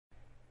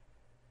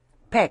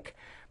Pek,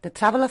 the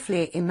traveler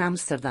flea in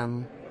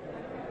Amsterdam.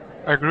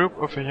 A group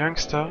of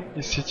youngsters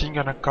is sitting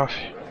on a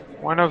coffee.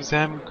 One of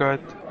them got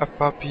a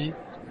puppy.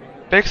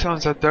 Pek's on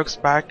the dog's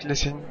back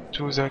listening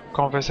to the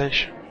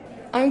conversation.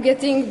 I'm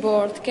getting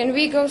bored. Can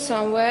we go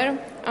somewhere?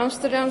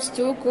 Amsterdam's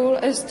too cool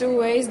as to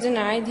waste the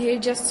night here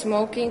just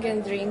smoking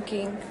and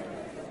drinking.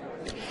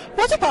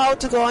 What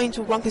about going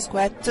to Monkey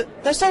Square?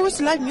 There's always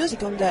live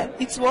music on there.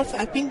 It's worth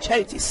helping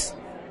charities.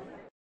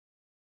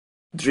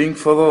 Drink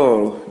for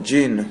all,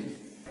 gin.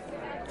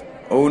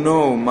 Oh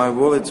no, my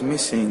wallet's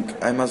missing.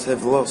 I must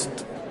have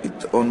lost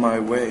it on my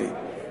way.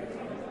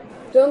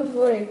 Don't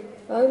worry,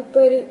 I'll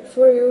pay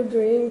for your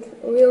drink.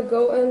 We'll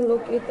go and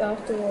look it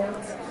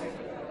afterwards.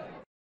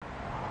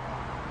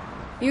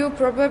 You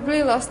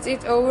probably lost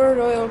it over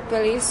Royal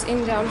Palace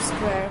in Dam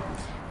Square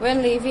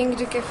when leaving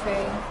the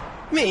cafe.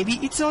 Maybe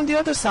it's on the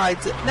other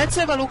side. Let's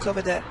have a look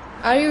over there.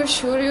 Are you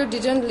sure you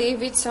didn't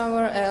leave it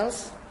somewhere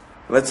else?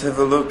 Let's have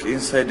a look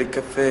inside the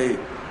cafe.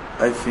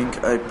 I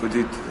think I put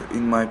it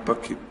in my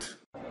pocket.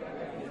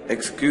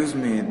 Excuse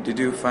me, did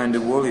you find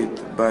the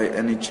wallet by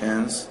any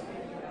chance?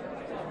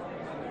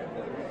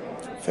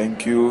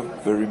 Thank you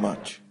very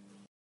much.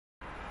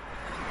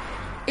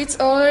 It's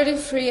already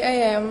 3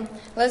 a.m.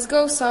 Let's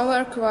go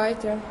somewhere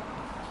quieter.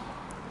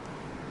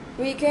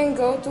 We can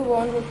go to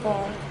Wonder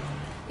Park.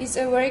 It's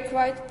a very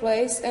quiet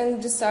place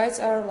and the sights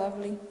are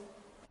lovely.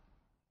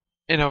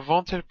 In a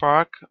haunted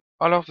park,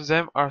 all of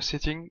them are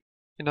sitting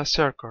in a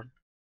circle,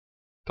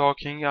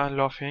 talking and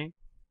laughing.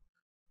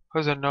 Who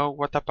doesn't know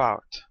what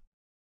about?